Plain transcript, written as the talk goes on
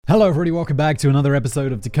Hello everybody, welcome back to another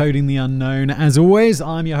episode of Decoding the Unknown. As always,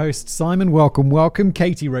 I'm your host Simon. Welcome.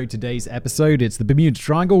 Katie wrote today's episode. It's the Bermuda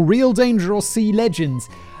Triangle, real danger or sea legends.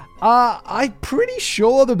 I'm pretty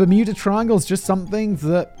sure the Bermuda Triangle is just something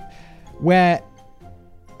where,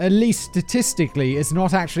 at least statistically, it's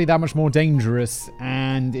not actually that much more dangerous,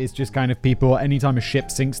 and it's just kind of people, anytime a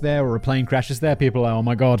ship sinks there or a plane crashes there, people are like, oh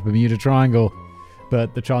my god, Bermuda Triangle.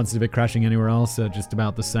 But the chances of it crashing anywhere else are just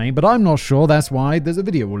about the same. But I'm not sure. That's why there's a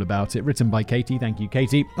video all about it, written by Katie. Thank you,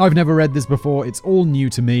 Katie. I've never read this before. It's all new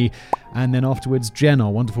to me. And then afterwards, Jen, our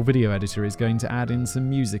wonderful video editor, is going to add in some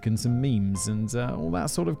music and some memes and all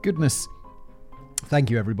that sort of goodness. Thank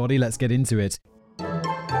you, everybody. Let's get into it.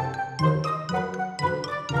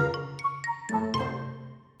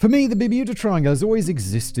 For me, the Bermuda Triangle has always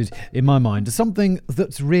existed in my mind as something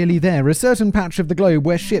that's really there, a certain patch of the globe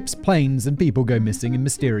where ships, planes, and people go missing in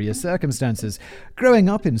mysterious circumstances. Growing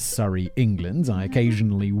up in Surrey, England, I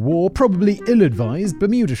occasionally wore probably ill-advised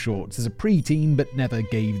Bermuda shorts as a preteen, but never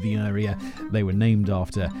gave the area they were named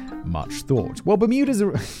after much thought. Well, Bermuda is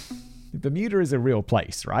a real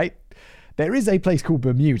place, right? There is a place called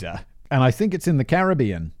Bermuda, and I think it's in the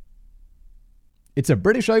Caribbean. It's a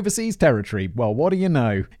British overseas territory. Well, what do you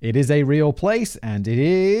know? It is a real place, and it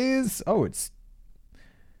is...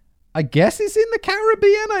 I guess it's in the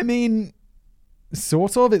Caribbean? I mean,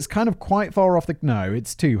 sort of. It's kind of quite far off the... No,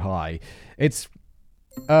 it's too high. It's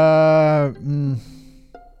way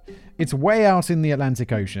out in the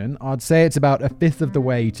Atlantic Ocean. I'd say it's about a fifth of the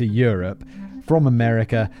way to Europe from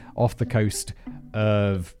America off the coast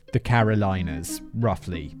of the Carolinas,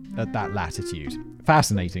 roughly, at that latitude.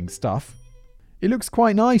 Fascinating stuff. It looks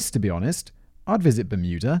quite nice, to be honest. I'd visit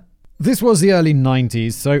Bermuda. This was the early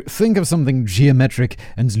 90s, so think of something geometric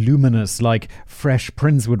and luminous like fresh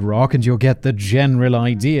Princewood rock and you'll get the general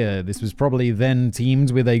idea. This was probably then teamed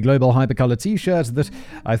with a global hypercolor t-shirt that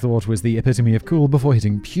I thought was the epitome of cool before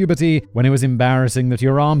hitting puberty, when it was embarrassing that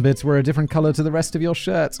your armpits were a different color to the rest of your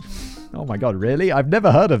shirt. Oh my god, really? I've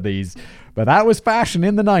never heard of these. But that was fashion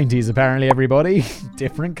in the 90s, apparently, everybody.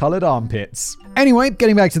 Different colored armpits. Anyway,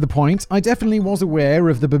 getting back to the point, I definitely was aware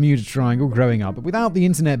of the Bermuda Triangle growing up, but without the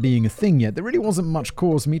internet being a thing yet, there really wasn't much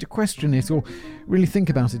cause for me to question it or really think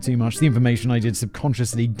about it too much. The information I did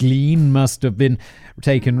subconsciously glean must have been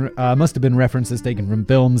references taken from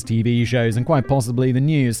films, TV shows, and quite possibly the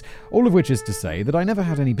news, all of which is to say that I never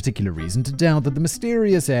had any particular reason to doubt that the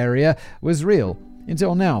mysterious area was real.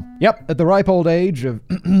 Until now. Yep, at the ripe old age of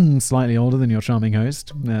slightly older than your charming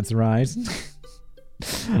host. That's right.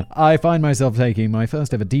 I find myself taking my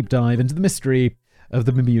first ever deep dive into the mystery of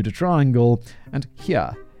the Bermuda Triangle, and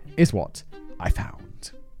here is what I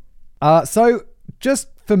found. So, just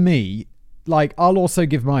for me, I'll also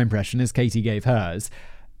give my impression as Katie gave hers.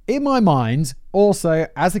 In my mind, also,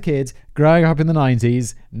 as a kid, growing up in the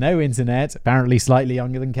 90s, no internet, apparently slightly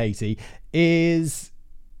younger than Katie, is...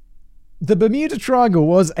 The Bermuda Triangle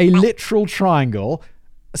was a literal triangle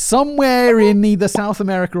somewhere in either South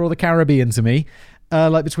America or the Caribbean to me,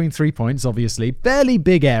 between 3 points, obviously. Fairly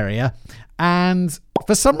big area. And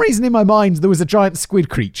for some reason in my mind, there was a giant squid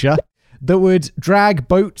creature that would drag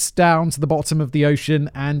boats down to the bottom of the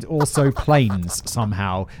ocean and also planes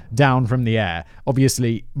somehow down from the air.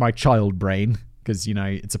 Obviously, my child brain, because,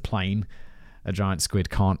 it's a plane. A giant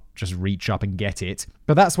squid can't just reach up and get it.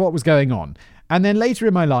 But that's what was going on. And then later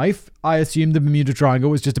in my life, I assumed the Bermuda Triangle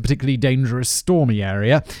was just a particularly dangerous, stormy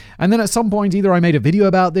area. And then at some point, either I made a video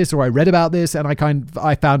about this or I read about this, and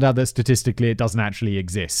I found out that statistically it doesn't actually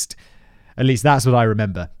exist. At least that's what I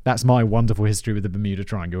remember. That's my wonderful history with the Bermuda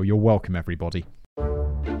Triangle. You're welcome, everybody.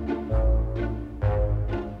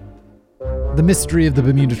 The mystery of the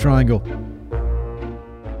Bermuda Triangle.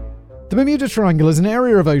 The Bermuda Triangle is an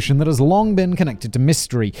area of ocean that has long been connected to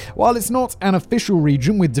mystery. While it's not an official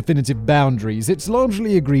region with definitive boundaries, it's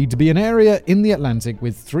largely agreed to be an area in the Atlantic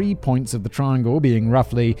with 3 points of the triangle being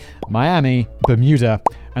roughly Miami, Bermuda,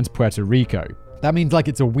 and Puerto Rico. That means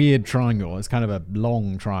it's a weird triangle. It's kind of a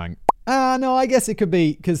long triangle. No, I guess it could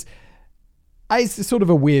be, because it's sort of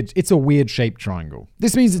a weird shaped triangle.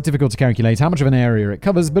 This means it's difficult to calculate how much of an area it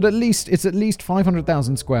covers, but it's at least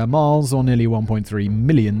 500,000 square miles or nearly 1.3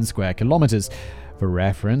 million square kilometers. For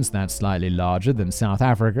reference, that's slightly larger than South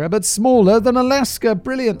Africa, but smaller than Alaska.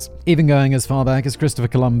 Brilliant. Even going as far back as Christopher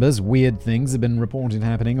Columbus, weird things have been reported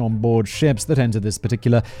happening on board ships that enter this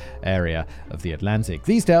particular area of the Atlantic.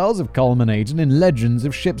 These tales have culminated in legends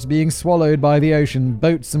of ships being swallowed by the ocean,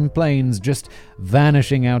 boats and planes just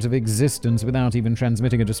vanishing out of existence without even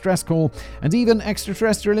transmitting a distress call, and even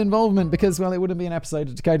extraterrestrial involvement, because, well, it wouldn't be an episode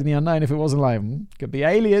of Decoding the Unknown if it wasn't could be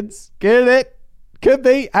aliens. Could it? Could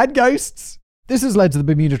be. And ghosts. This has led to the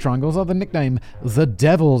Bermuda Triangle's other nickname, the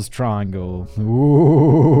Devil's Triangle.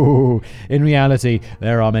 Ooh. In reality,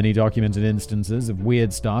 there are many documented instances of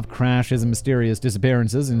weird stuff, crashes, and mysterious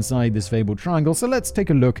disappearances inside this fabled triangle, so let's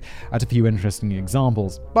take a look at a few interesting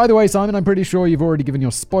examples. By the way, Simon, I'm pretty sure you've already given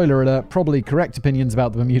your spoiler alert, probably correct opinions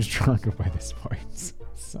about the Bermuda Triangle by this point.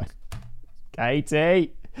 So,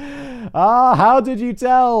 Katie! How did you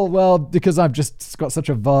tell? Well, because I've just got such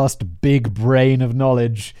a vast, big brain of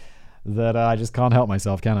knowledge that I just can't help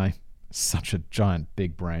myself, can I? Such a giant,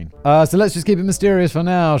 big brain. So let's just keep it mysterious for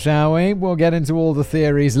now, shall we? We'll get into all the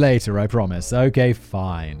theories later, I promise. Okay,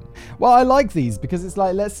 fine. Well, I like these because it's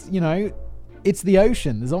like, it's the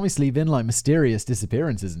ocean. There's obviously been like mysterious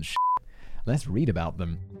disappearances and shit. Let's read about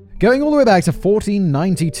them. Going all the way back to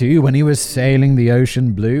 1492 when he was sailing the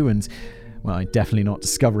ocean blue and, well, definitely not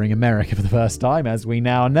discovering America for the first time, as we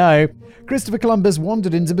now know, Christopher Columbus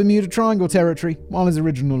wandered into Bermuda Triangle territory. While his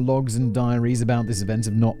original logs and diaries about this event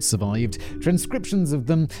have not survived, transcriptions of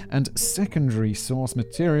them and secondary source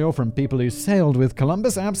material from people who sailed with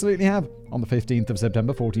Columbus absolutely have. On the 15th of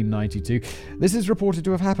September 1492, this is reported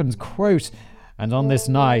to have happened, quote, "And on this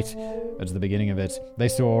night, at the beginning of it, they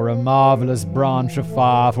saw a marvelous branch of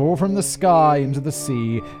fire fall from the sky into the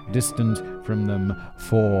sea, distant from them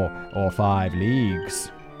 4 or 5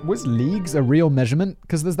 leagues." Was leagues a real measurement?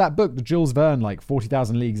 Because there's that book, the Jules Verne, like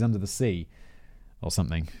 40,000 Leagues Under the Sea, or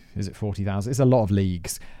something. Is it 40,000? It's a lot of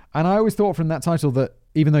leagues. And I always thought from that title that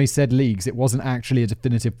even though he said leagues, it wasn't actually a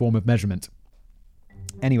definitive form of measurement.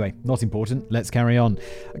 Anyway, not important. Let's carry on.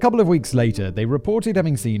 A couple of weeks later, they reported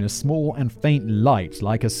having seen a small and faint light,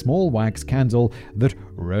 like a small wax candle that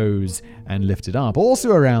rose and lifted up.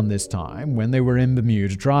 Also around this time, when they were in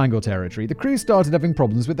Bermuda Triangle territory, the crew started having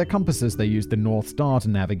problems with their compasses. They used the North Star to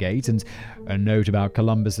navigate, and a note about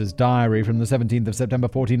Columbus's diary from the 17th of September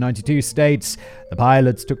 1492 states, "The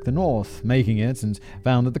pilots took the north, making it, and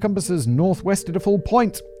found that the compasses northwest at a full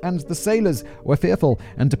point, and the sailors were fearful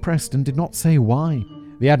and depressed and did not say why."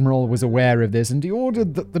 The admiral was aware of this, and he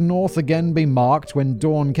ordered that the north again be marked when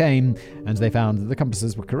dawn came, and they found that the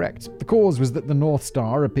compasses were correct. The cause was that the North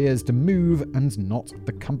Star appears to move and not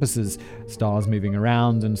the compasses. Stars moving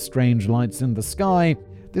around and strange lights in the sky.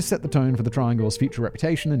 This set the tone for the triangle's future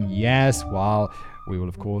reputation, and yes, while we will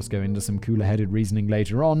of course go into some cooler-headed reasoning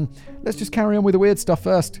later on, let's just carry on with the weird stuff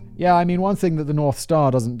first. Yeah, I mean, one thing that the North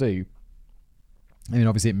Star doesn't do, I mean,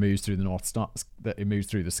 obviously it moves through the North Star, it moves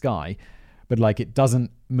through the sky, but like it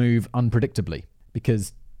doesn't move unpredictably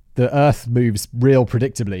because the Earth moves real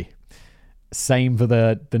predictably. Same for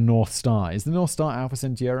the North Star. Is the North Star Alpha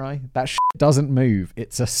Centauri? That shit doesn't move.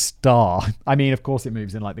 It's a star. I mean, of course it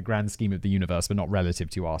moves in like the grand scheme of the universe, but not relative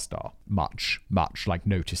to our star. Much, like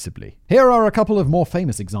noticeably. Here are a couple of more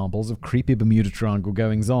famous examples of creepy Bermuda Triangle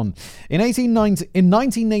goings-on. In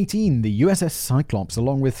 1918, the USS Cyclops,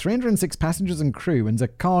 along with 306 passengers and crew and a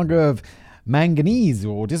cargo of manganese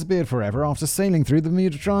ore, disappeared forever after sailing through the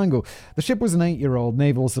Bermuda Triangle. The ship was an 8-year-old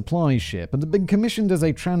naval supply ship and had been commissioned as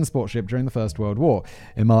a transport ship during the First World War.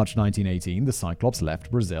 In March 1918, the Cyclops left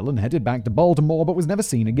Brazil and headed back to Baltimore, but was never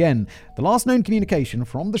seen again. The last known communication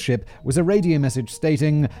from the ship was a radio message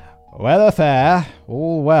stating, "Weather fair,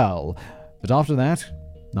 all well." But after that,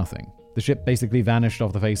 nothing. The ship basically vanished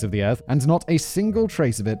off the face of the earth, and not a single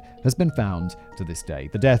trace of it has been found to this day.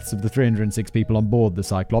 The deaths of the 306 people on board the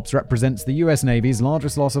Cyclops represents the US Navy's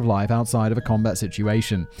largest loss of life outside of a combat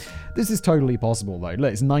situation. This is totally possible, though.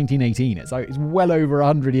 Look, it's 1918. It's well over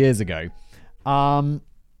 100 years ago. Was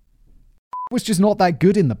just not that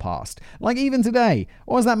good in the past. Like, even today.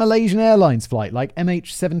 What was that Malaysian Airlines flight, like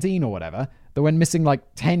MH17 or whatever, that went missing like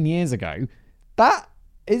 10 years ago? That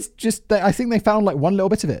is just, I think they found like one little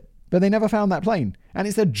bit of it. But they never found that plane. And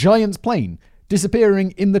it's a giant plane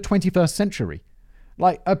disappearing in the 21st century.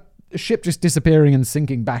 Like a ship just disappearing and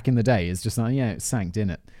sinking back in the day is just like, yeah, it sank,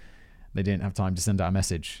 didn't it? They didn't have time to send out a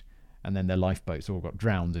message. And then their lifeboats all got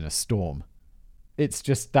drowned in a storm. It's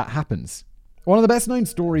just, that happens. One of the best known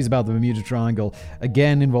stories about the Bermuda Triangle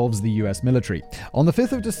again involves the US military. On the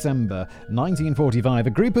 5th of December 1945,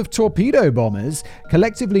 a group of torpedo bombers,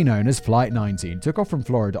 collectively known as Flight 19, took off from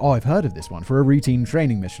Florida. Oh, I've heard of this one, for a routine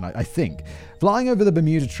training mission, I think. Flying over the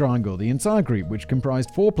Bermuda Triangle, the entire group, which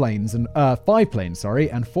comprised 5 planes, and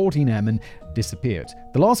 14 airmen, disappeared.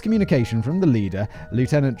 The last communication from the leader,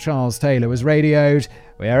 Lieutenant Charles Taylor, was radioed,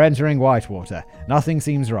 "We are entering Whitewater. Nothing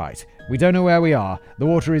seems right. We don't know where we are. The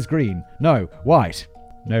water is green. No, white."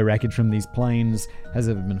 No wreckage from these planes has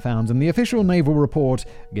ever been found, and the official naval report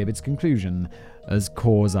gave its conclusion as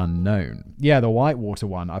cause unknown. Yeah, the Whitewater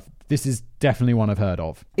one, this is definitely one I've heard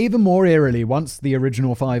of. Even more eerily, once the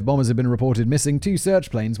original 5 bombers had been reported missing, 2 search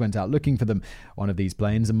planes went out looking for them. One of these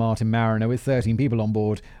planes, a Martin Mariner with 13 people on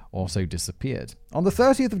board, also disappeared. On the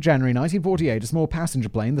 30th of January 1948, a small passenger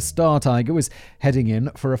plane, the Star Tiger, was heading in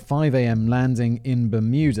for a 5 a.m. landing in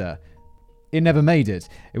Bermuda. It never made it.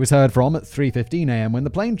 It was heard from at 3:15 a.m. when the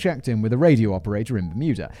plane checked in with a radio operator in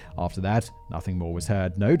Bermuda. After that, nothing more was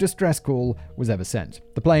heard. No distress call was ever sent.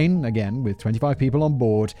 The plane, again with 25 people on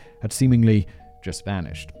board, had seemingly just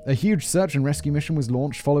vanished. A huge search and rescue mission was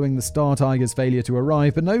launched following the Star Tiger's failure to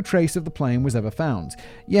arrive, but no trace of the plane was ever found.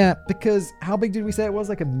 Yeah, because how big did we say it was?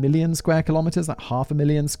 Like 1 million square kilometers? Like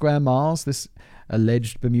 500,000 square miles? This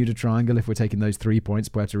alleged Bermuda Triangle, if we're taking those 3 points,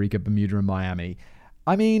 Puerto Rico, Bermuda, and Miami.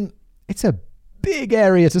 I mean, it's a big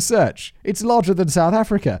area to search. It's larger than South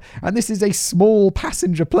Africa, and this is a small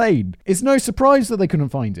passenger plane. It's no surprise that they couldn't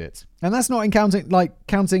find it. And that's not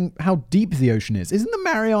counting how deep the ocean is. Isn't the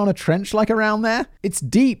Mariana Trench around there? It's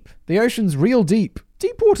deep. The ocean's real deep.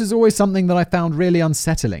 Deep water is always something that I found really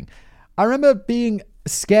unsettling. I remember being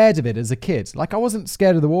scared of it as a kid. I wasn't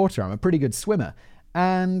scared of the water. I'm a pretty good swimmer.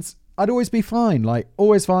 And I'd always be fine.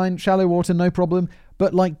 Always fine. Shallow water, no problem.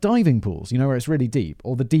 But diving pools, where it's really deep,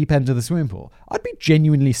 or the deep end of the swimming pool, I'd be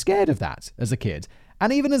genuinely scared of that as a kid.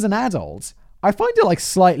 And even as an adult, I find it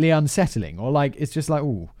slightly unsettling, or it's just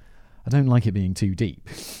ooh, I don't like it being too deep.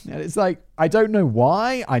 And it's I don't know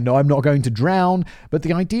why. I know I'm not going to drown, but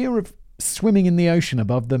the idea of swimming in the ocean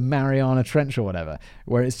above the Mariana Trench or whatever,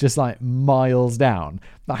 where it's just miles down,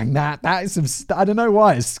 that is I don't know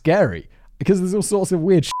why, it's scary. Because there's all sorts of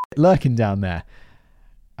weird shit lurking down there.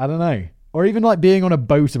 I don't know. Or even being on a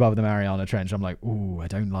boat above the Mariana Trench. I'm ooh, I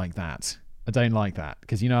don't like that. I don't like that.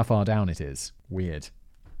 Because you know how far down it is. Weird.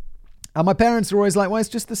 And my parents are always well, it's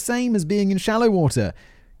just the same as being in shallow water.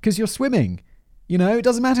 Because you're swimming. It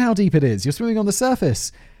doesn't matter how deep it is. You're swimming on the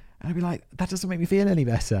surface. And I'd be that doesn't make me feel any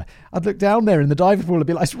better. I'd look down there in the diving pool and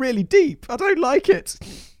be it's really deep. I don't like it.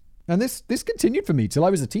 And this continued for me till I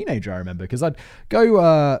was a teenager, I remember. Because I'd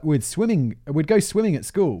go we'd go swimming at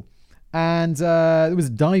school. And there was a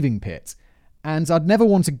diving pit. And I'd never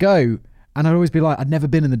want to go, and I'd always be I'd never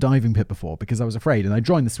been in the diving pit before because I was afraid. And I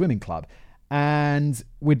joined the swimming club, and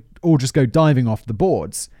we'd all just go diving off the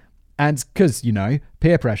boards. And because,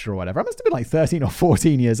 peer pressure or whatever, I must have been 13 or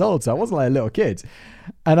 14 years old, so I wasn't a little kid.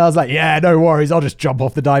 And I was yeah, no worries, I'll just jump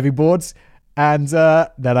off the diving boards. And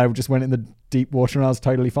then I just went in the deep water and I was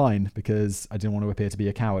totally fine because I didn't want to appear to be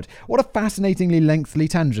a coward. What a fascinatingly lengthy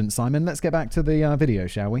tangent, Simon. Let's get back to the video,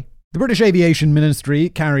 shall we? The British Aviation Ministry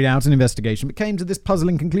carried out an investigation but came to this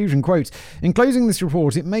puzzling conclusion, quote, "In closing this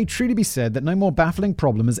report, it may truly be said that no more baffling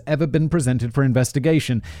problem has ever been presented for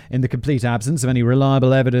investigation. In the complete absence of any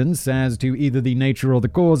reliable evidence as to either the nature or the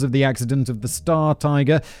cause of the accident of the Star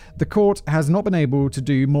Tiger, the court has not been able to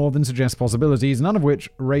do more than suggest possibilities, none of which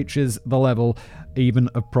reaches the level even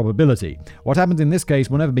of probability. What happened in this case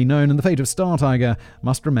will never be known, and the fate of Star Tiger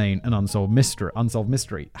must remain an unsolved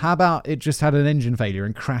mystery. How about it just had an engine failure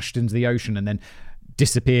and crashed into the ocean and then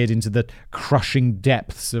disappeared into the crushing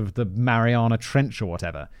depths of the Mariana Trench or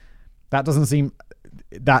whatever? That doesn't seem...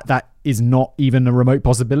 That is not even a remote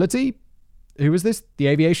possibility. Who is this? The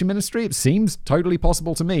Aviation Ministry? It seems totally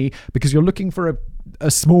possible to me because you're looking for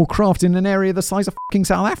a small craft in an area the size of fucking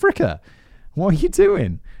South Africa. What are you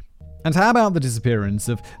doing? And how about the disappearance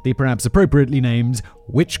of the perhaps appropriately named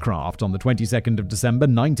Witchcraft on the 22nd of December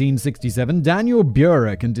 1967? Daniel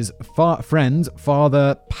Burek and his friend,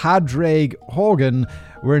 Father Padraig Horgan,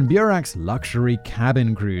 were in Burek's luxury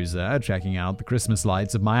cabin cruiser checking out the Christmas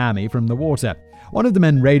lights of Miami from the water. One of the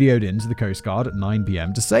men radioed in to the Coast Guard at 9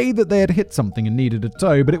 p.m. to say that they had hit something and needed a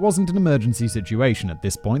tow, but it wasn't an emergency situation. At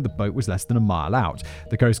this point, the boat was less than a mile out.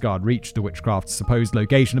 The Coast Guard reached the Witchcraft's supposed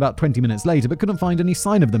location about 20 minutes later, but couldn't find any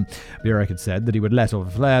sign of them. Burek had said that he would let off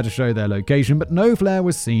a flare to show their location, but no flare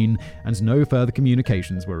was seen and no further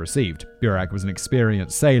communications were received. Burek was an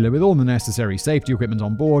experienced sailor with all the necessary safety equipment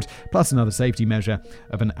on board, plus another safety measure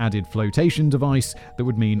of an added flotation device that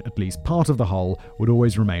would mean at least part of the hull would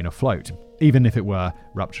always remain afloat, even if it were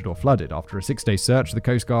ruptured or flooded. After a 6-day search, the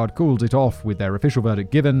Coast Guard cooled it off with their official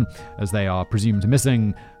verdict given, as they are presumed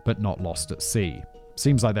missing, but not lost at sea.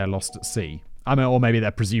 Seems like they're lost at sea. Or maybe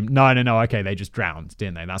they're presumed... No, okay, they just drowned,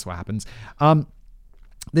 didn't they? That's what happens.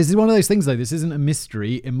 This is one of those things, though. This isn't a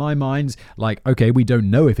mystery. In my mind, like, okay, we don't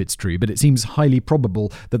know if it's true, but it seems highly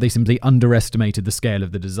probable that they simply underestimated the scale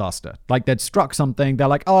of the disaster. Like, they'd struck something, they're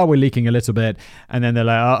like, oh, we're leaking a little bit, and then they're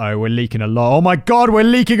like, uh-oh, we're leaking a lot. Oh my God, we're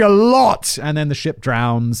leaking a lot! And then the ship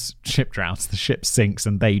drowns, the ship sinks,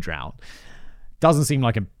 and they drown. Doesn't seem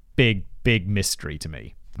like a big mystery to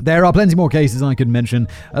me. There are plenty more cases I could mention,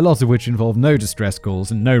 a lot of which involve no distress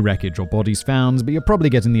calls and no wreckage or bodies found, but you're probably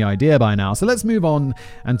getting the idea by now, so let's move on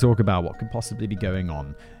and talk about what could possibly be going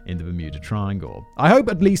on in the Bermuda Triangle. I hope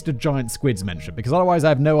at least a giant squid's mentioned, because otherwise I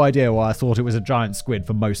have no idea why I thought it was a giant squid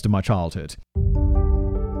for most of my childhood.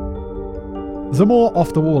 The more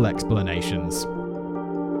off-the-wall explanations.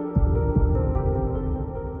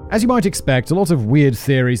 As you might expect, a lot of weird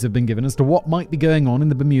theories have been given as to what might be going on in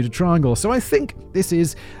the Bermuda Triangle, so I think this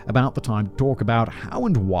is about the time to talk about how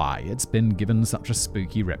and why it's been given such a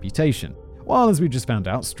spooky reputation. While, as we just found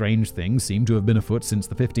out, strange things seem to have been afoot since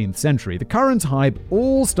the 15th century, the current hype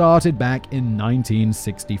all started back in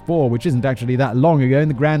 1964, which isn't actually that long ago in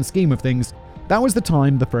the grand scheme of things. That was the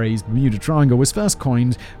time the phrase Bermuda Triangle was first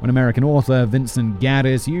coined, when American author Vincent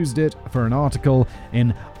Gaddis used it for an article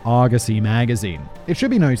in Argosy magazine. It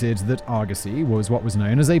should be noted that Argosy was what was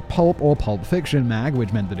known as a pulp or pulp fiction mag,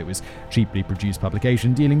 which meant that it was cheaply produced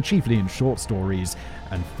publication dealing chiefly in short stories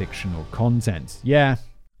and fictional content. Yeah.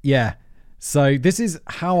 So this is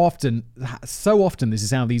so often this is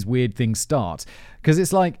how these weird things start. Because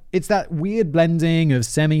it's that weird blending of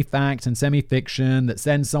semi-fact and semi-fiction that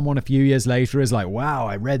sends someone a few years later is like, wow,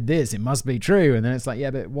 I read this, it must be true. And then it's like, yeah,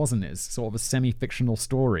 but it wasn't. It's sort of a semi-fictional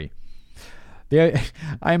story.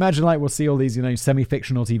 I imagine we'll see all these,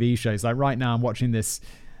 semi-fictional TV shows. Like right now I'm watching this,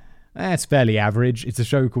 it's fairly average. It's a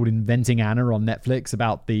show called Inventing Anna on Netflix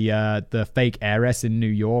about the fake heiress in New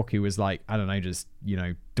York who was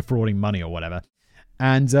defrauding money or whatever.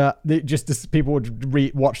 And people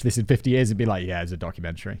would watch this in 50 years and be like, yeah, it's a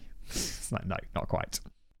documentary. It's like, no, not quite.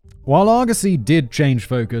 While Argosy did change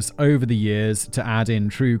focus over the years to add in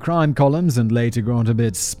true crime columns and later got a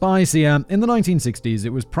bit spicier, in the 1960s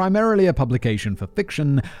it was primarily a publication for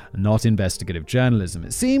fiction, not investigative journalism.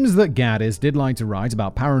 It seems that Gaddis did like to write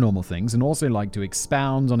about paranormal things and also liked to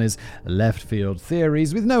expound on his left-field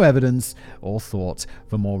theories with no evidence or thought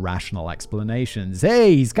for more rational explanations.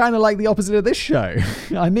 Hey, he's kind of like the opposite of this show.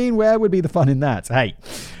 I mean, where would be the fun in that? Hey,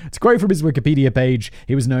 to quote from his Wikipedia page,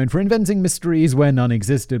 he was known for inventing mysteries where none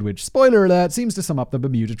existed, which, spoiler alert, seems to sum up the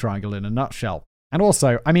Bermuda Triangle in a nutshell. And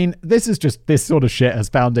also, I mean, this sort of shit has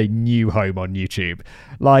found a new home on YouTube.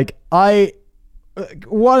 One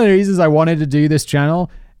of the reasons I wanted to do this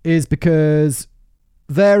channel is because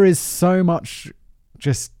there is so much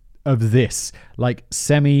just of this,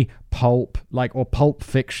 semi-pulp, or pulp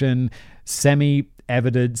fiction,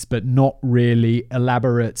 semi-evidence, but not really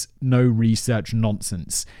elaborate, no research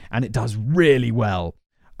nonsense. And it does really well.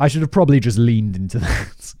 I should have probably just leaned into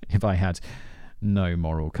that if I had no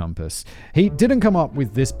moral compass. He didn't come up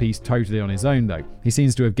with this piece totally on his own, though. He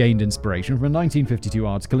seems to have gained inspiration from a 1952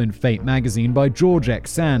 article in Fate magazine by George X.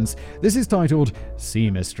 Sands. This is titled Sea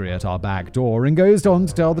Mystery at Our Back Door and goes on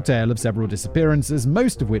to tell the tale of several disappearances,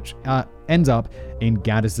 most of which end up in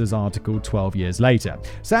Gaddis's article 12 years later.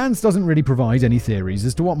 Sands doesn't really provide any theories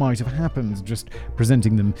as to what might have happened, just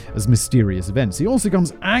presenting them as mysterious events. He also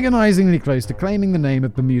comes agonizingly close to claiming the name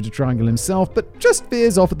of Bermuda Triangle himself, but just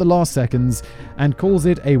veers off at the last seconds and calls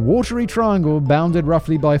it a watery triangle bounded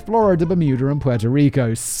roughly by Florida, Bermuda, and Puerto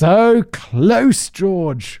Rico. So close,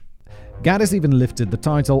 George! Gaddis even lifted the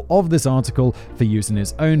title of this article for use in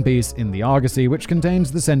his own piece in the Argosy, which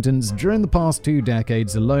contains the sentence, "During the past 2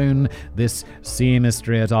 decades alone, this sea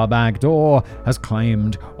mystery at our back door has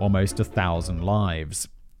claimed almost 1,000 lives."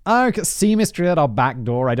 Sea mystery at our back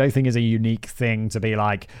door, I don't think is a unique thing to be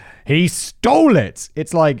like, he stole it!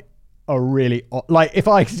 It's like a really... if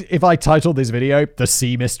I titled this video, "The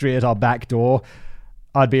Sea Mystery at Our Back Door,"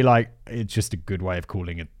 I'd be like, it's just a good way of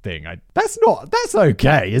calling a thing. That's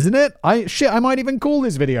okay, isn't it? I might even call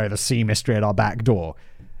this video "The Sea Mystery at Our Back Door."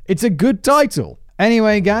 It's a good title.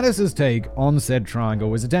 Anyway, Gaddis's take on said triangle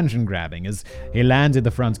was attention-grabbing as he landed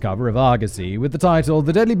the front cover of Argosy with the title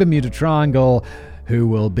 "The Deadly Bermuda Triangle, Who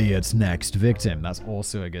Will Be Its Next Victim?" That's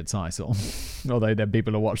also a good title. Although then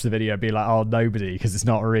people will watch the video and be like, oh, nobody, because it's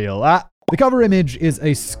not real. The cover image is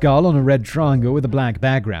a skull on a red triangle with a black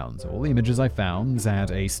background. All the images I found had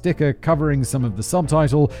a sticker covering some of the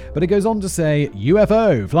subtitle, but it goes on to say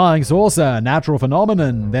UFO, flying saucer, natural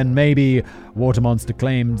phenomenon, then maybe water monster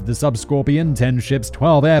claimed the subscorpion, 10 ships,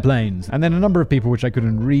 12 airplanes, and then a number of people which I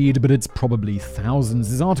couldn't read, but it's probably thousands.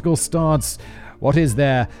 This article starts, what is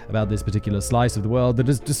there about this particular slice of the world that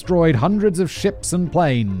has destroyed hundreds of ships and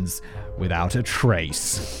planes without a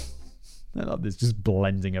trace? I love this just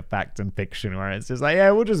blending of fact and fiction where it's just like,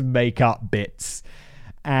 yeah, we'll just make up bits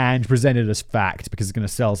and present it as fact because it's going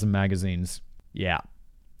to sell some magazines. Yeah.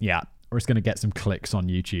 Or it's going to get some clicks on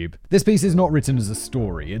YouTube. This piece is not written as a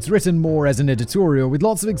story. It's written more as an editorial with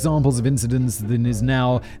lots of examples of incidents that is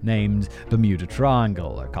now named Bermuda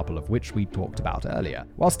Triangle, a couple of which we talked about earlier.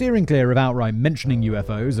 While steering clear of outright mentioning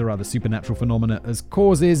UFOs or other supernatural phenomena as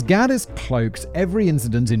causes, Gaddis cloaks every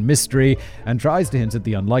incident in mystery and tries to hint at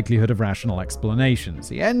the unlikelihood of rational explanations.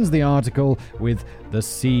 He ends the article with "The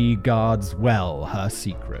sea guards well her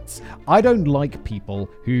secrets." I don't like people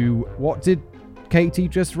who... What did Katie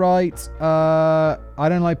just write? I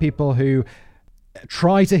don't like people who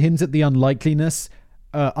try to hint at the unlikelihood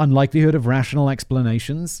of rational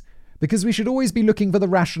explanations, because we should always be looking for the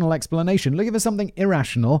rational explanation. Looking for something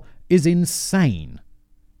irrational is insane.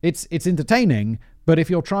 It's entertaining, but if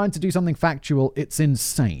you're trying to do something factual, it's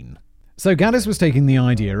insane. So Gaddis was taking the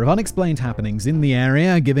idea of unexplained happenings in the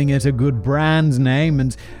area, giving it a good brand name,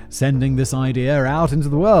 and sending this idea out into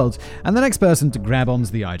the world. And the next person to grab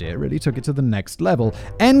onto the idea really took it to the next level.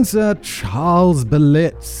 Enter Charles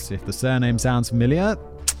Berlitz. If the surname sounds familiar,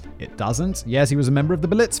 it doesn't. Yes, he was a member of the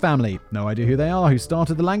Berlitz family. No idea who they are. Who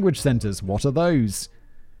started the language centers? What are those?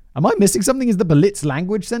 Am I missing something? Is the Berlitz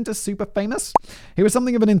Language Center super famous? He was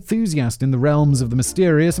something of an enthusiast in the realms of the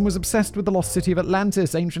mysterious and was obsessed with the lost city of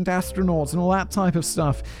Atlantis, ancient astronauts, and all that type of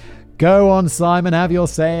stuff. Go on, Simon, have your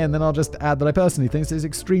say, and then I'll just add that I personally think it's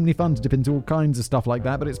extremely fun to dip into all kinds of stuff like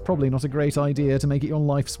that, but it's probably not a great idea to make it your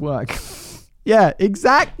life's work. Yeah,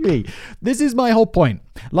 exactly. This is my whole point.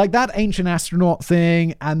 Like that ancient astronaut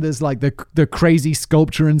thing, and there's like the crazy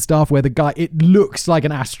sculpture and stuff where the guy, it looks like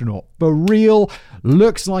an astronaut. For real,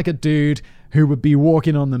 looks like a dude who would be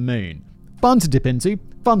walking on the moon. Fun to dip into,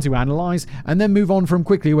 fun to analyze, and then move on from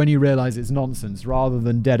quickly when you realize it's nonsense, rather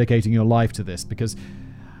than dedicating your life to this. Because,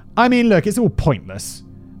 I mean, look, it's all pointless.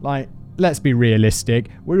 Like, let's be realistic.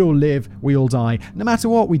 We all live, we all die, no matter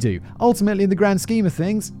what we do. Ultimately, in the grand scheme of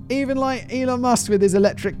things, even like Elon Musk with his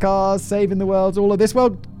electric cars, saving the world, all of this,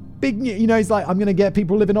 well, big, you know, he's like, I'm going to get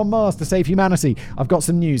people living on Mars to save humanity. I've got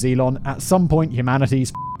some news, Elon. At some point,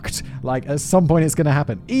 humanity's fucked. Like, at some point, it's going to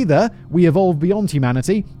happen. Either we evolve beyond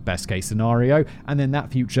humanity, best case scenario, and then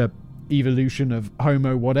that future evolution of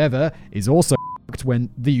Homo whatever is also fucked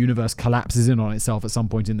when the universe collapses in on itself at some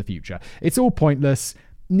point in the future. It's all pointless.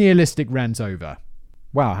 Nihilistic rant over.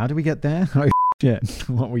 Wow, how did we get there? Oh shit,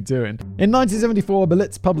 what are we doing? In 1974,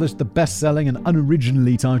 Berlitz published the best-selling and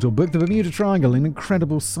unoriginally titled book, The Bermuda Triangle, an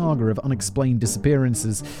incredible saga of unexplained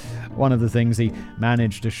disappearances. One of the things he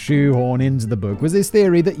managed to shoehorn into the book was his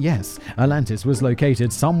theory that yes, Atlantis was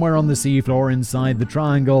located somewhere on the seafloor inside the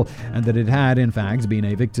triangle, and that it had, in fact, been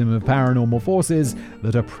a victim of paranormal forces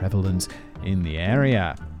that are prevalent in the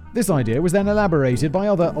area. This idea was then elaborated by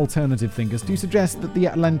other alternative thinkers to suggest that the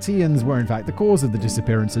Atlanteans were in fact the cause of the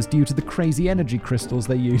disappearances due to the crazy energy crystals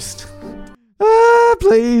they used.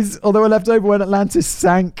 Please, although were left over when Atlantis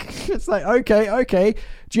sank. It's like, okay.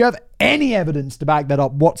 Do you have any evidence to back that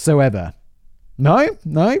up whatsoever? No,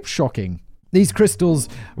 shocking. These crystals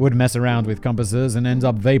would mess around with compasses and end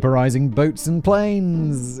up vaporizing boats and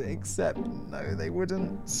planes. Except, no, they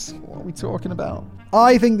wouldn't. What are we talking about?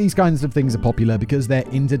 I think these kinds of things are popular because they're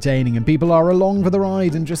entertaining and people are along for the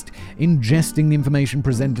ride and just ingesting the information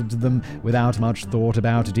presented to them without much thought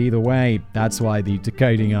about it either way. That's why the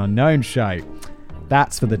Decoding Unknown show.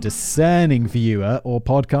 That's for the discerning viewer or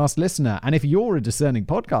podcast listener. And if you're a discerning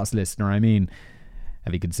podcast listener, I mean,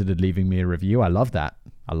 have you considered leaving me a review? I love that.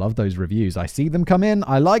 I love those reviews. I see them come in.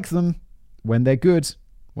 I like them when they're good,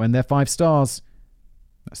 when they're 5 stars.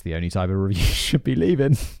 That's the only type of review you should be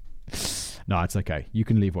leaving. No, it's okay. You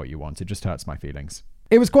can leave what you want. It just hurts my feelings.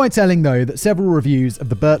 It was quite telling, though, that several reviews of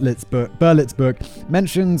the Berlitz book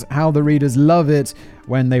mentioned how the readers love it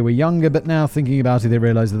when they were younger, but now thinking about it, they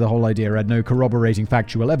realized that the whole idea had no corroborating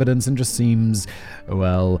factual evidence and just seems,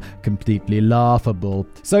 well, completely laughable.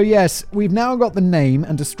 So yes, we've now got the name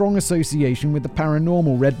and a strong association with the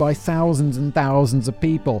paranormal read by thousands and thousands of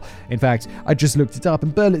people. In fact, I just looked it up,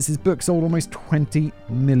 and Berlitz's book sold almost 20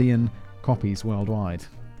 million copies worldwide.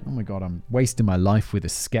 Oh my god, I'm wasting my life with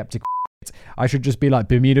this skeptical. I should just be like,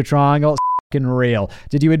 Bermuda Triangle, real.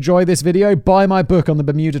 Did you enjoy this video? Buy my book on the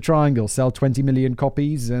Bermuda Triangle. Sell 20 million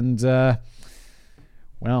copies and,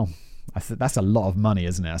 well, that's a lot of money,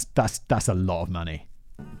 isn't it? That's a lot of money.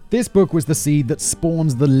 This book was the seed that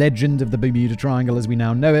spawns the legend of the Bermuda Triangle as we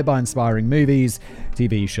now know it by inspiring movies,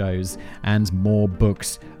 TV shows, and more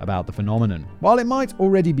books about the phenomenon. While it might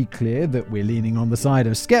already be clear that we're leaning on the side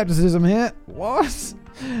of skepticism here, what?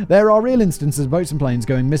 There are real instances of boats and planes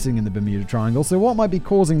going missing in the Bermuda Triangle, so what might be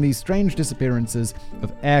causing these strange disappearances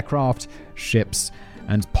of aircraft, ships,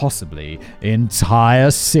 and possibly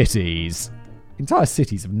entire cities? Entire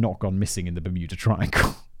cities have not gone missing in the Bermuda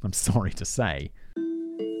Triangle, I'm sorry to say.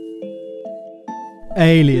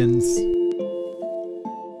 Aliens.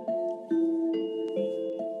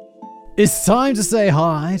 It's time to say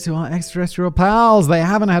hi to our extraterrestrial pals. They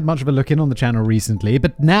haven't had much of a look in on the channel recently,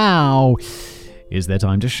 but now is their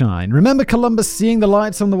time to shine. Remember Columbus seeing the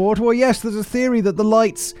lights on the water? Well, yes, there's a theory that the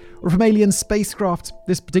lights were from alien spacecraft.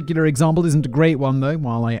 This particular example isn't a great one, though.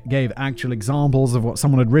 While I gave actual examples of what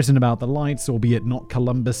someone had written about the lights, albeit not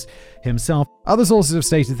Columbus himself, other sources have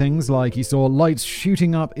stated things like he saw lights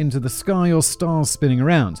shooting up into the sky or stars spinning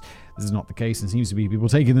around. This is not the case, and seems to be people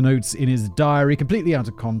taking the notes in his diary completely out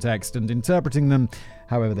of context and interpreting them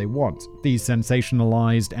however they want. These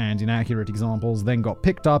sensationalized and inaccurate examples then got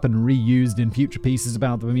picked up and reused in future pieces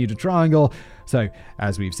about the Bermuda Triangle. So,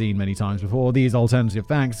 as we've seen many times before, these alternative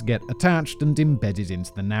facts get attached and embedded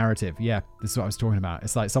into the narrative. Yeah, this is what I was talking about.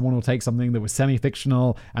 It's like someone will take something that was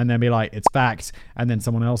semi-fictional and then be like, it's fact, and then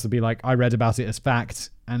someone else will be like, I read about it as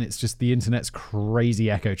fact, and it's just the internet's crazy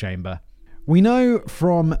echo chamber. We know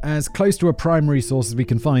from as close to a primary source as we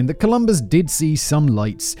can find that Columbus did see some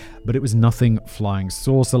lights, but it was nothing flying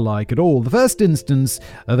saucer-like at all. The first instance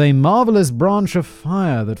of a marvelous branch of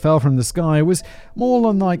fire that fell from the sky was more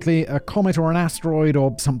than likely a comet or an asteroid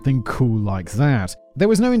or something cool like that. There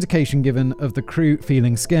was no indication given of the crew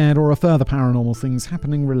feeling scared or of further paranormal things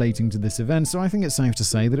happening relating to this event, so I think it's safe to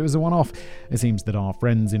say that it was a one-off. It seems that our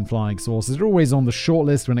friends in flying saucers are always on the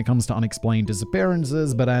shortlist when it comes to unexplained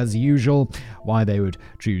disappearances, but as usual, why they would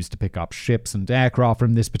choose to pick up ships and aircraft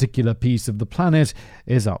from this particular piece of the planet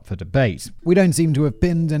is up for debate. We don't seem to have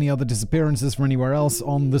pinned any other disappearances from anywhere else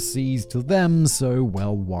on the seas to them, so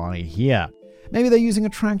well, why here? Maybe they're using a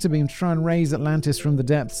tractor beam to try and raise Atlantis from the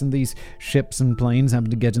depths, and these ships and planes happen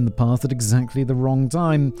to get in the path at exactly the wrong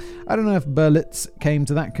time. I don't know if Berlitz came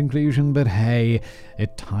to that conclusion, but hey,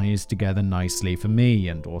 it ties together nicely for me,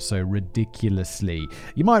 and also ridiculously.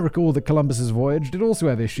 You might recall that Columbus's voyage did also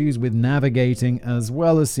have issues with navigating as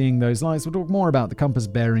well as seeing those lights. We'll talk more about the compass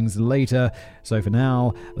bearings later, so for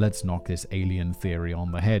now, let's knock this alien theory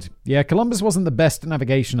on the head. Yeah, Columbus wasn't the best at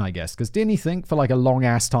navigation, I guess, because didn't he think for like a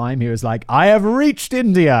long-ass time he was like, I have reached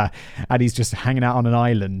India, and he's just hanging out on an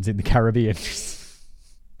island in the Caribbean.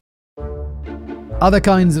 Other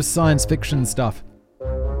kinds of science fiction stuff.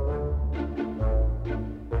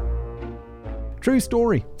 True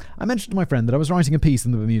story. I mentioned to my friend that I was writing a piece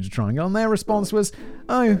on the Bermuda Triangle, and their response was,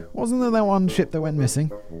 oh, wasn't there that one ship that went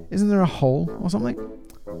missing? Isn't there a hole or something?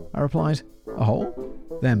 I replied, a hole?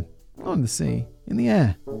 Them. Not in the sea, in the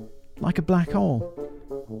air. Like a black hole.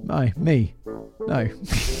 No, me. No.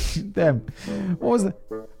 Them. What was it?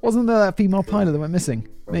 Wasn't there that female pilot that went missing?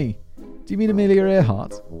 Me. Do you mean Amelia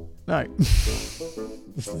Earhart? No.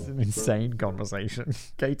 This is an insane conversation.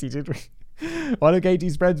 Katie, did we? One of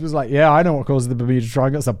Katie's friends was like, yeah, I know what causes the Bermuda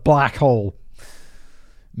Triangle. It's a black hole.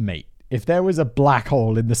 Mate, if there was a black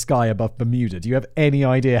hole in the sky above Bermuda, do you have any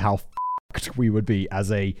idea how fucked we would be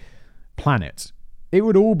as a planet? It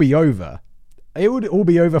would all be over. It would all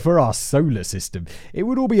be over for our solar system. It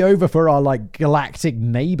would all be over for our like galactic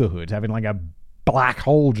neighborhood, having like a black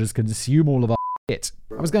hole just consume all of our shit.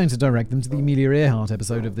 I was going to direct them to the Amelia Earhart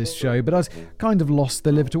episode of this show, but I'd kind of lost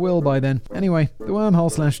their live to will by then. Anyway, the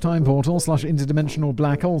wormhole/time portal/interdimensional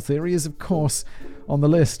black hole theory is of course on the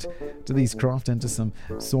list. Do these craft enter some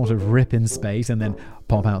sort of rip in space and then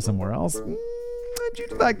pop out somewhere else? Due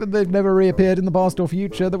to the fact that they've never reappeared in the past or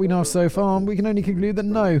future that we know of so far, we can only conclude that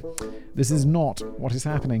no, this is not what is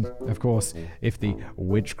happening. Of course, if the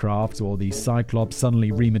witchcraft or the Cyclops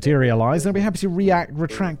suddenly rematerialize, then I'll be happy to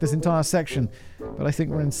retract this entire section. But I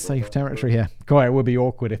think we're in safe territory here. God, it would be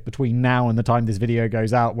awkward if between now and the time this video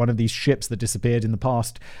goes out, one of these ships that disappeared in the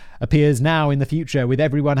past appears now in the future with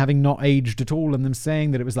everyone having not aged at all and them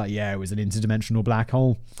saying that it was like, yeah, it was an interdimensional black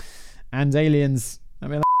hole. And aliens.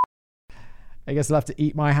 I guess I'll have to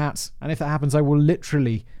eat my hat. And if that happens, I will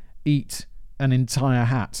literally eat an entire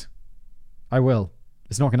hat. I will.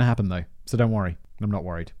 It's not going to happen, though. So don't worry. I'm not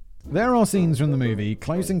worried. There are scenes from the movie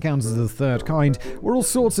Close Encounters of the Third Kind where all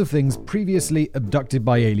sorts of things previously abducted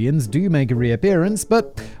by aliens do make a reappearance,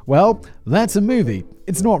 but, well, that's a movie.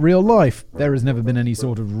 It's not real life. There has never been any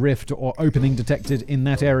sort of rift or opening detected in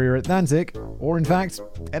that area Atlantic, or in fact,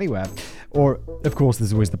 anywhere. Or, of course,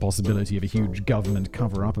 there's always the possibility of a huge government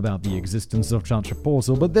cover-up about the existence of such a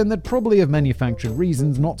portal, but then they'd probably have manufactured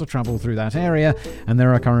reasons not to travel through that area, and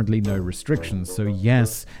there are currently no restrictions. So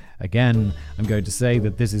yes, again, I'm going to say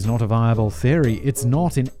that this is not a viable theory. It's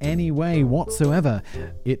not in any way whatsoever.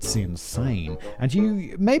 It's insane. And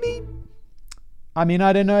you, maybe... I mean,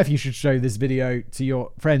 I don't know if you should show this video to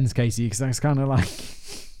your friends, Casey, because that's kind of like...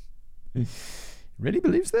 Really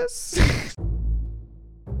believes this?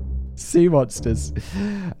 Sea monsters.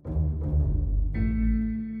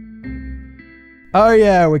 Oh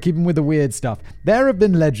yeah, we're keeping with the weird stuff. There have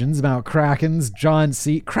been legends about krakens, giant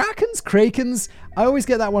sea... Krakens? I always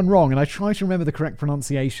get that one wrong, and I try to remember the correct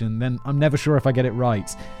pronunciation, then I'm never sure if I get it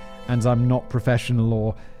right. And I'm not professional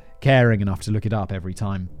or caring enough to look it up every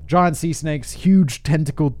time. Giant sea snakes, huge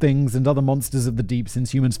tentacled things, and other monsters of the deep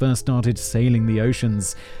since humans first started sailing the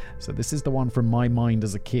oceans. So this is the one from my mind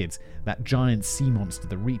as a kid. That giant sea monster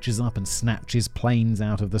that reaches up and snatches planes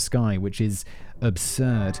out of the sky, which is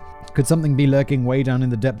absurd. Could something be lurking way down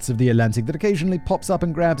in the depths of the Atlantic that occasionally pops up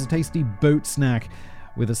and grabs a tasty boat snack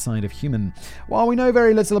with a side of human? While we know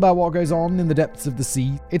very little about what goes on in the depths of the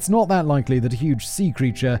sea, it's not that likely that a huge sea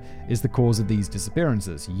creature is the cause of these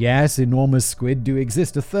disappearances. Yes, enormous squid do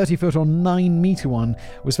exist. A 30-foot or 9-meter one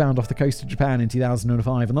was found off the coast of Japan in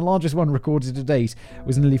 2005, and the largest one recorded to date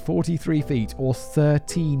was nearly 43 feet or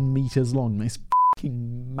 13 meters long. That's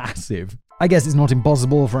fucking massive. I guess it's not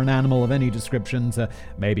impossible for an animal of any description to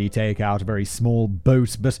maybe take out a very small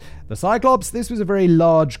boat, but the Cyclops, this was a very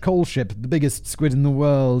large coal ship. The biggest squid in the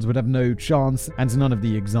world would have no chance, and none of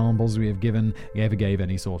the examples we have given ever gave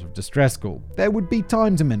any sort of distress call. There would be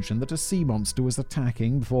time to mention that a sea monster was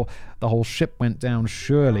attacking before the whole ship went down,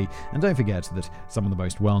 surely. And don't forget that some of the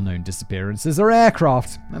most well-known disappearances are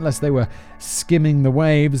aircraft, unless they were skimming the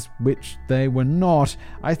waves, which they were not.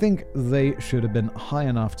 I think they should have been high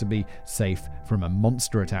enough to be safe from a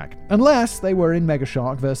monster attack. Unless they were in Mega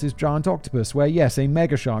Shark versus Giant Octopus, where yes, a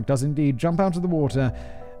Mega Shark does indeed jump out of the water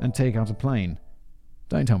and take out a plane.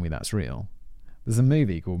 Don't tell me that's real. There's a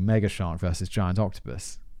movie called Mega Shark versus Giant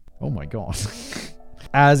Octopus. Oh my god.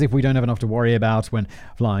 As if we don't have enough to worry about when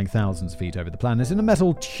flying thousands of feet over the planet in a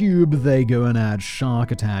metal tube, they go and add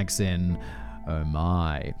shark attacks in. Oh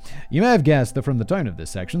my. You may have guessed that from the tone of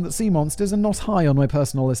this section that sea monsters are not high on my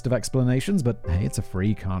personal list of explanations, but hey, it's a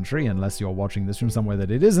free country unless you're watching this from somewhere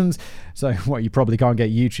that it isn't. So, you probably can't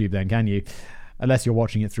get YouTube then, can you? Unless you're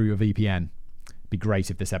watching it through your VPN. Be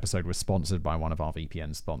great if this episode was sponsored by one of our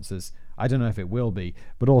VPN sponsors. I don't know if it will be,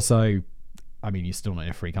 but also, I mean, you're still not in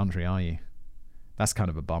a free country, are you? That's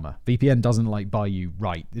kind of a bummer. VPN doesn't buy you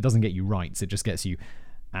right. It doesn't get you rights. It just gets you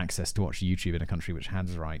access to watch YouTube in a country which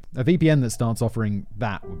has right. A VPN that starts offering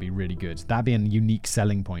that would be really good. That'd be a unique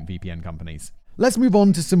selling point, VPN companies. Let's move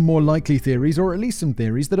on to some more likely theories, or at least some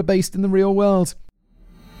theories that are based in the real world.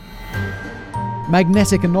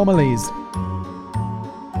 Magnetic anomalies.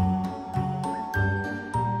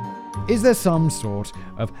 Is there some sort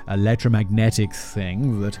of electromagnetic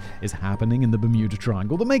thing that is happening in the Bermuda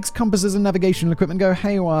Triangle that makes compasses and navigational equipment go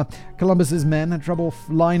haywire? Columbus's men had trouble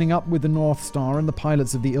lining up with the North Star, and the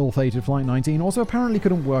pilots of the ill-fated Flight 19 also apparently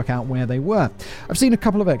couldn't work out where they were. I've seen a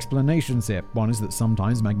couple of explanations here. One is that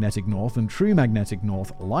sometimes magnetic north and true magnetic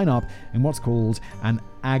north line up in what's called an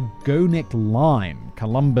agonic line.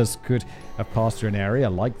 Columbus could have passed through an area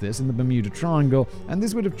like this in the Bermuda Triangle, and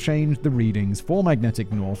this would have changed the readings for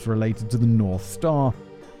magnetic north related to the North Star,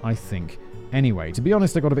 I think. Anyway, to be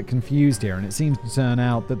honest, I got a bit confused here, and it seems to turn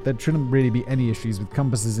out that there shouldn't really be any issues with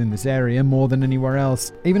compasses in this area more than anywhere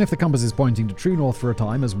else. Even if the compass is pointing to true north for a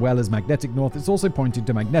time as well as magnetic north, it's also pointing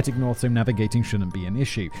to magnetic north, so navigating shouldn't be an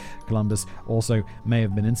issue. Columbus also may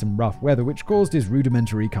have been in some rough weather, which caused his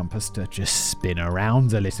rudimentary compass to just spin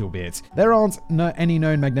around a little bit. There aren't any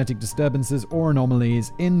known magnetic disturbances or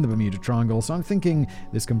anomalies in the Bermuda Triangle, so I'm thinking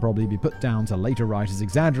this can probably be put down to later writers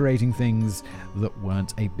exaggerating things that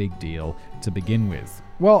weren't a big deal to begin with.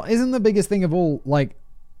 Well, isn't the biggest thing of all,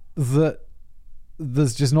 that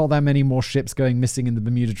there's just not that many more ships going missing in the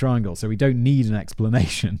Bermuda Triangle, so we don't need an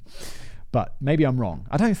explanation. But maybe I'm wrong.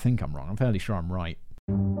 I don't think I'm wrong. I'm fairly sure I'm right.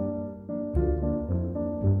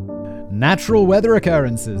 Natural weather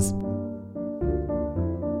occurrences.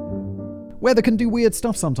 Weather can do weird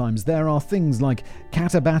stuff sometimes. There are things like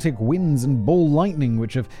katabatic winds and ball lightning,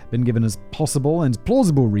 which have been given as possible and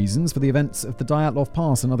plausible reasons for the events of the Dyatlov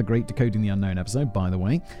Pass, another great Decoding the Unknown episode, by the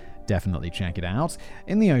way. definitely check it out.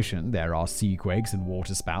 In the ocean, there are seaquakes and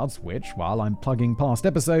waterspouts, which, while I'm plugging past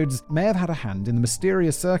episodes, may have had a hand in the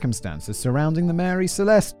mysterious circumstances surrounding the Mary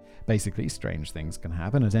Celeste. Basically, strange things can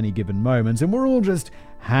happen at any given moment, and we're all just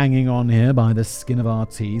hanging on here by the skin of our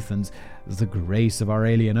teeth and the grace of our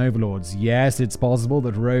alien overlords. Yes, it's possible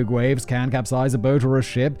that rogue waves can capsize a boat or a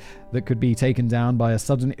ship that could be taken down by a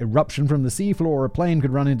sudden eruption from the seafloor, or a plane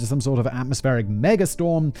could run into some sort of atmospheric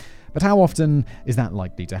megastorm, but how often is that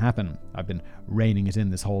likely to happen? I've been reining it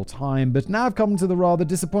in this whole time, but now I've come to the rather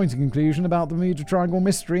disappointing conclusion about the Bermuda Triangle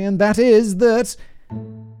mystery, and that is that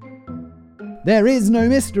there is no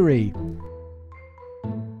mystery.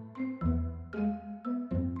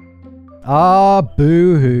 Ah,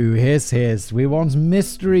 boo-hoo, hiss. We want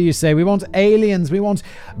mystery, you say. We want aliens. We want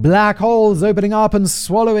black holes opening up and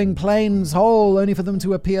swallowing planes whole, only for them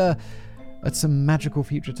to appear at some magical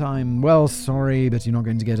future time. Well, sorry, but you're not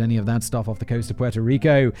going to get any of that stuff off the coast of Puerto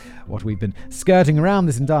Rico. What we've been skirting around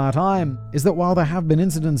this entire time is that while there have been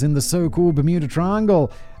incidents in the so-called Bermuda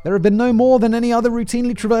Triangle, there have been no more than any other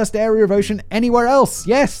routinely traversed area of ocean anywhere else.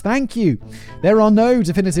 Yes, thank you. There are no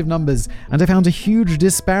definitive numbers, and I found a huge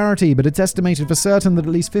disparity, but it's estimated for certain that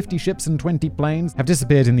at least 50 ships and 20 planes have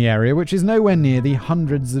disappeared in the area, which is nowhere near the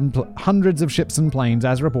hundreds of ships and planes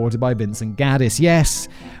as reported by Vincent Gaddis. Yes,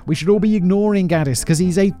 we should all be ignoring Gaddis because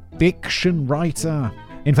he's a fiction writer.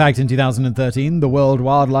 In fact, in 2013, the World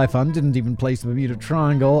Wildlife Fund didn't even place the Bermuda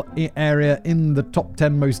Triangle area in the top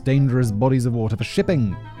 10 most dangerous bodies of water for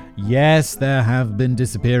shipping. Yes, there have been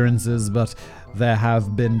disappearances, but there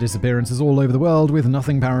have been disappearances all over the world with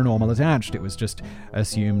nothing paranormal attached. It was just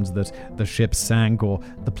assumed that the ship sank or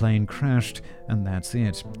the plane crashed, and that's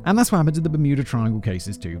it. And that's what happened to the Bermuda Triangle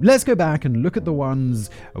cases too. Let's go back and look at the ones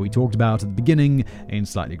we talked about at the beginning in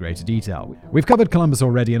slightly greater detail. We've covered Columbus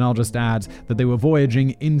already, and I'll just add that they were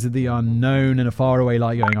voyaging into the unknown in a faraway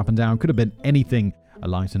light going up and down. Could have been anything. A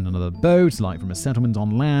light in another boat, light from a settlement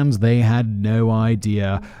on land. They had no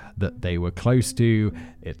idea that they were close to,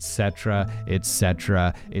 etc.,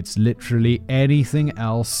 etc. It's literally anything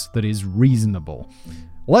else that is reasonable.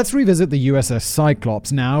 Let's revisit the USS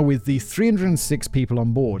Cyclops now with the 306 people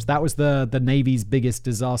on board. That was the Navy's biggest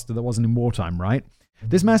disaster that wasn't in wartime, right?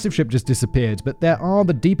 This massive ship just disappeared, but there are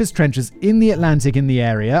the deepest trenches in the Atlantic in the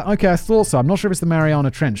area. Okay, I thought so. I'm not sure if it's the Mariana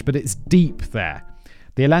Trench, but it's deep there.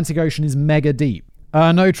 The Atlantic Ocean is mega deep.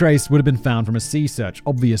 No trace would have been found from a sea search,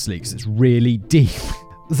 obviously, because it's really deep.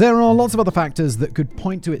 There are lots of other factors that could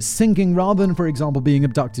point to it sinking rather than, for example, being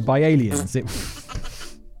abducted by aliens.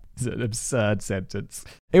 It's an absurd sentence.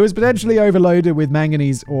 It was potentially overloaded with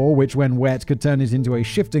manganese ore, which when wet could turn it into a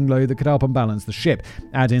shifting load that could help unbalance the ship.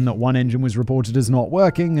 Add in that one engine was reported as not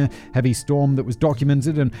working, a heavy storm that was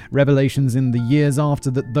documented, and revelations in the years after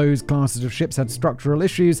that those classes of ships had structural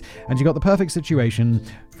issues, and you got the perfect situation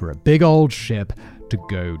for a big old ship to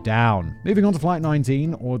go down. Moving on to Flight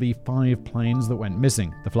 19, or the 5 planes that went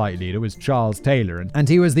missing. The flight leader was Charles Taylor, and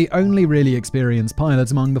he was the only really experienced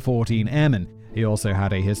pilot among the 14 airmen. He also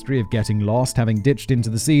had a history of getting lost, having ditched into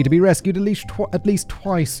the sea to be rescued at least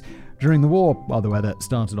twice during the war. While the weather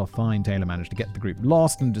started off fine, Taylor managed to get the group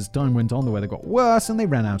lost, and as time went on, the weather got worse and they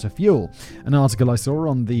ran out of fuel. An article I saw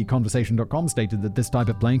on theconversation.com stated that this type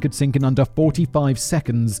of plane could sink in under 45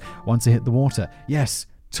 seconds once it hit the water. Yes,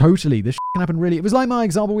 totally. This can happen really. It was like my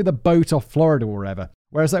example with a boat off Florida or wherever,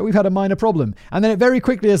 where it's like, we've had a minor problem. And then it very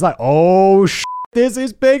quickly is like, oh, this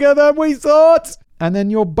is bigger than we thought. And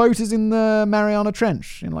then your boat is in the Mariana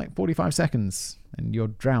Trench in like 45 seconds and you're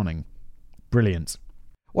drowning. Brilliant.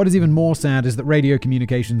 What is even more sad is that radio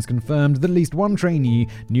communications confirmed that at least one trainee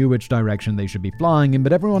knew which direction they should be flying in,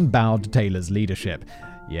 but everyone bowed to Taylor's leadership.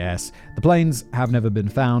 Yes, the planes have never been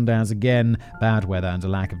found as, again, bad weather and a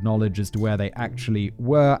lack of knowledge as to where they actually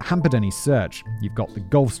were hampered any search. You've got the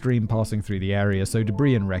Gulf Stream passing through the area, so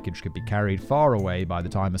debris and wreckage could be carried far away by the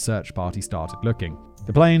time a search party started looking.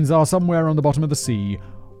 The planes are somewhere on the bottom of the sea,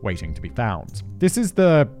 waiting to be found. This is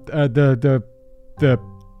the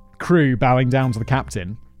crew bowing down to the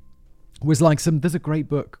captain. Was like there's a great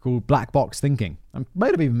book called Black Box Thinking. I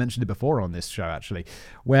might have even mentioned it before on this show, actually,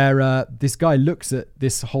 where this guy looks at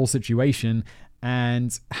this whole situation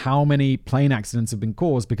and how many plane accidents have been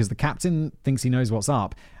caused because the captain thinks he knows what's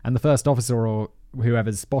up, and the first officer or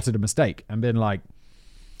whoever's spotted a mistake and been like,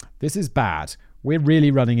 this is bad. We're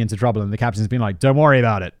really running into trouble. And the captain's been like, don't worry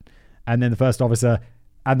about it. And then the first officer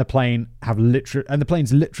and the plane the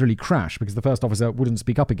planes literally crash because the first officer wouldn't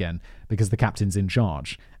speak up again because the captain's in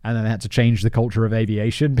charge. And then they had to change the culture of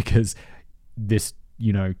aviation because this,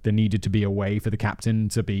 there needed to be a way for the captain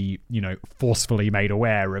to be, forcefully made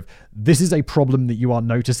aware of, this is a problem that you are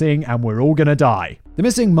noticing and we're all going to die. The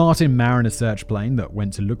missing Martin Mariner search plane that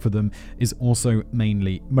went to look for them is also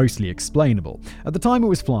mostly explainable. At the time it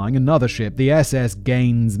was flying, another ship, the SS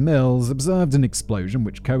Gaines Mills, observed an explosion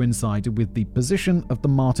which coincided with the position of the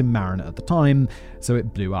Martin Mariner at the time, so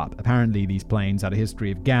it blew up. Apparently, these planes had a history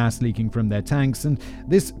of gas leaking from their tanks, and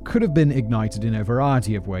this could have been ignited in a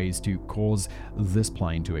variety of ways to cause this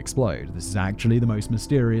plane to explode. This is actually the most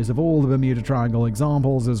mysterious of all the Bermuda Triangle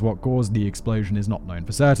examples, as what caused the explosion is not known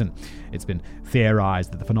for certain. It's been theorized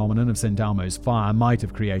that the phenomenon of St. Elmo's fire might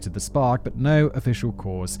have created the spark, but no official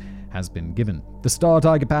cause has been given. The Star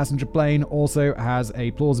Tiger passenger plane also has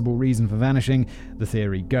a plausible reason for vanishing. The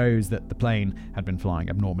theory goes that the plane had been flying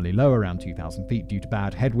abnormally low, around 2,000 feet, due to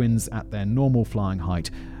bad headwinds at their normal flying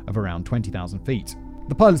height of around 20,000 feet.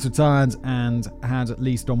 The pilots were tired and had, at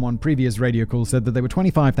least on one previous radio call, said that they were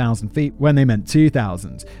 25,000 feet when they meant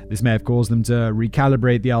 2,000. This may have caused them to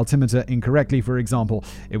recalibrate the altimeter incorrectly. For example,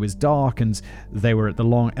 it was dark and they were at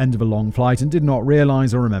the end of a long flight and did not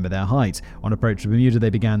realize or remember their height. On approach to Bermuda, they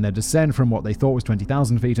began their descent from what they thought was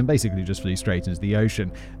 20,000 feet and basically just flew straight into the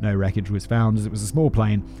ocean. No wreckage was found, as it was a small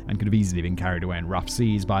plane and could have easily been carried away in rough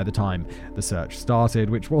seas by the time the search started,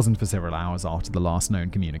 which wasn't for several hours after the last known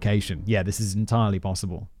communication. Yeah, this is entirely possible.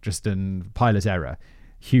 Just a pilot error.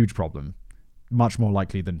 Huge problem. Much more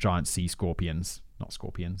likely than giant sea scorpions. Not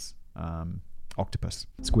scorpions. Octopus.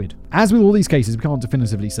 Squid. As with all these cases, we can't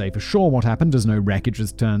definitively say for sure what happened, as no wreckage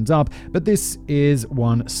has turned up, but this is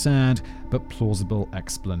one sad but plausible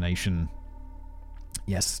explanation.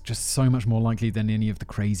 Yes, just so much more likely than any of the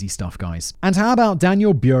crazy stuff, guys. And how about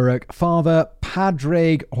Daniel Burek, Father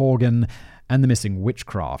Padraig Horgan, and the missing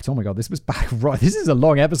witchcraft? Oh my god, this was back right. This is a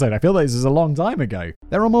long episode. I feel like this is a long time ago.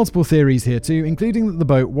 There are multiple theories here too, including that the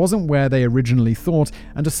boat wasn't where they originally thought,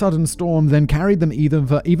 and a sudden storm then carried them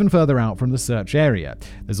even further out from the search area.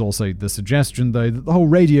 There's also the suggestion, though, that the whole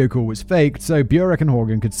radio call was faked, so Burek and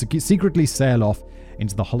Horgan could secretly sail off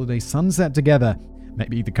into the holiday sunset together.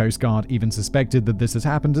 Maybe the Coast Guard even suspected that this had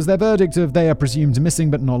happened, as their verdict of "they are presumed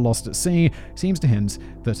missing but not lost at sea" seems to hint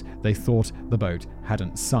that they thought the boat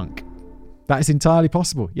hadn't sunk. That is entirely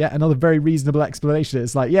possible. Yeah, another very reasonable explanation.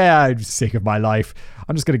 It's like, yeah, I'm sick of my life.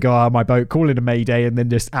 I'm just going to go out on my boat, call it a mayday, and then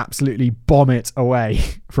just absolutely bomb it away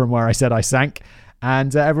from where I said I sank.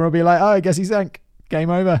 And everyone will be like, oh, I guess he sank. Game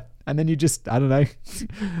over. And then you just, I don't know,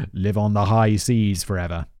 live on the high seas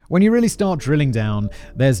forever. When you really start drilling down,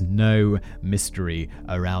 there's no mystery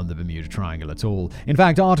around the Bermuda Triangle at all. In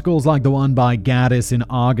fact, articles like the one by Gaddis in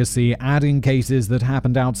Argosy add in cases that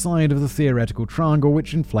happened outside of the theoretical triangle,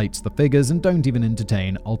 which inflates the figures and don't even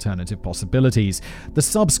entertain alternative possibilities. The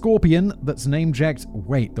sub-scorpion that's name-checked...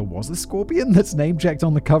 Wait, there was a scorpion that's name-checked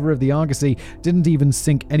on the cover of the Argosy didn't even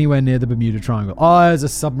sink anywhere near the Bermuda Triangle. Oh, there's a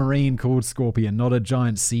submarine called Scorpion, not a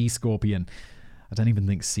giant sea scorpion. I don't even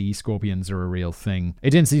think sea scorpions are a real thing. It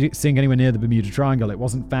didn't sink anywhere near the Bermuda Triangle. It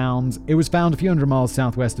wasn't found. It was found a few hundred miles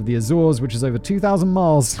southwest of the Azores, which is over 2,000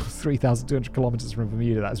 miles, 3,200 kilometers from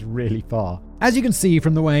Bermuda. That's really far. As you can see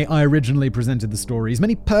from the way I originally presented the stories,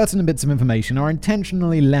 many pertinent bits of information are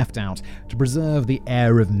intentionally left out to preserve the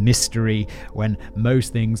air of mystery, when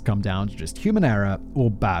most things come down to just human error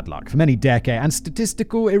or bad luck for many decades, and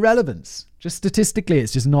statistical irrelevance. Just statistically,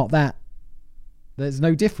 it's just not that. There's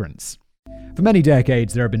no difference. For many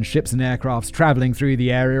decades, there have been ships and aircrafts traveling through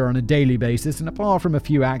the area on a daily basis, and apart from a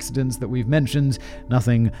few accidents that we've mentioned,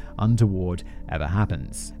 nothing untoward ever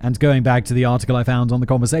happens. And going back to the article I found on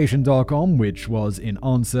theconversation.com, which was in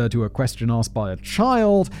answer to a question asked by a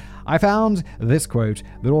child, I found this quote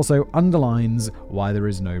that also underlines why there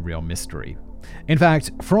is no real mystery. In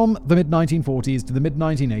fact, from the mid-1940s to the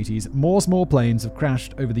mid-1980s, more small planes have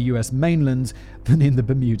crashed over the US mainland than in the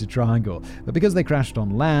Bermuda Triangle. But because they crashed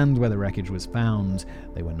on land where the wreckage was found,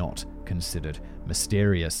 they were not considered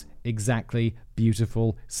mysterious. Exactly,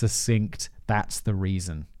 beautiful, succinct. That's the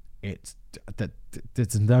reason.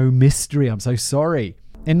 There's no mystery. I'm so sorry.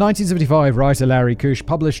 In 1975, writer Larry Kush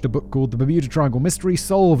published a book called The Bermuda Triangle Mystery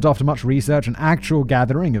Solved. After much research and actual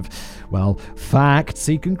gathering of, facts,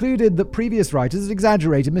 he concluded that previous writers had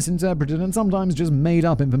exaggerated, misinterpreted, and sometimes just made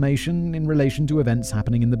up information in relation to events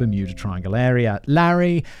happening in the Bermuda Triangle area.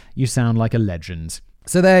 Larry, you sound like a legend.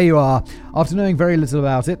 So there you are. After knowing very little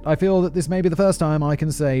about it, I feel that this may be the first time I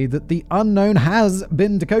can say that the unknown has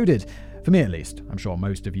been decoded. For me, at least. I'm sure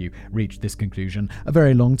most of you reached this conclusion a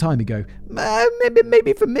very long time ago.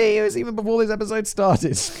 Maybe for me, it was even before this episode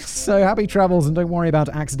started. So happy travels, and don't worry about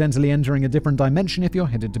accidentally entering a different dimension if you're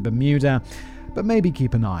headed to Bermuda. But maybe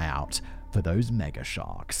keep an eye out for those mega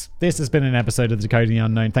sharks. This has been an episode of the Decoding the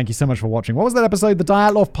Unknown. Thank you so much for watching. What was that episode? The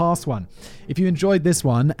Dyatlov Pass one. If you enjoyed this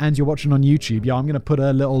one and you're watching on YouTube, I'm going to put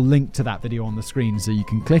a little link to that video on the screen so you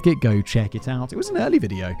can click it, go check it out. It was an early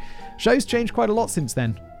video. Show's changed quite a lot since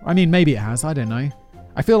then. I mean, maybe it has. I don't know.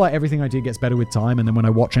 I feel like everything I do gets better with time, and then when I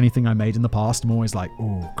watch anything I made in the past, I'm always like,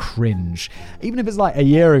 ooh, cringe. Even if it's like a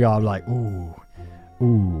year ago, I'm like,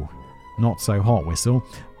 ooh, not so hot whistle.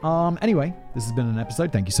 Anyway, this has been an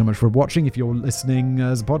episode. Thank you so much for watching. If you're listening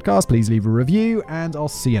as a podcast, please leave a review, and I'll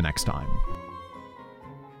see you next time.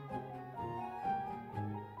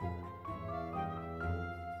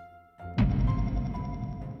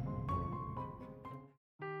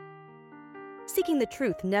 Seeking the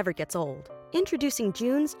truth never gets old. Introducing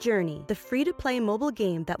June's Journey, the free-to-play mobile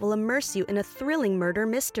game that will immerse you in a thrilling murder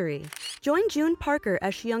mystery. Join June Parker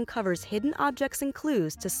as she uncovers hidden objects and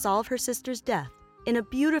clues to solve her sister's death in a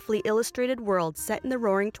beautifully illustrated world set in the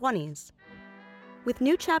Roaring '20s. With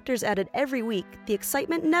new chapters added every week, the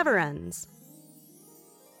excitement never ends.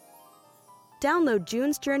 Download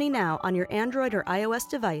June's Journey now on your Android or iOS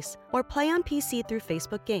device, or play on PC through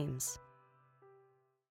Facebook Games.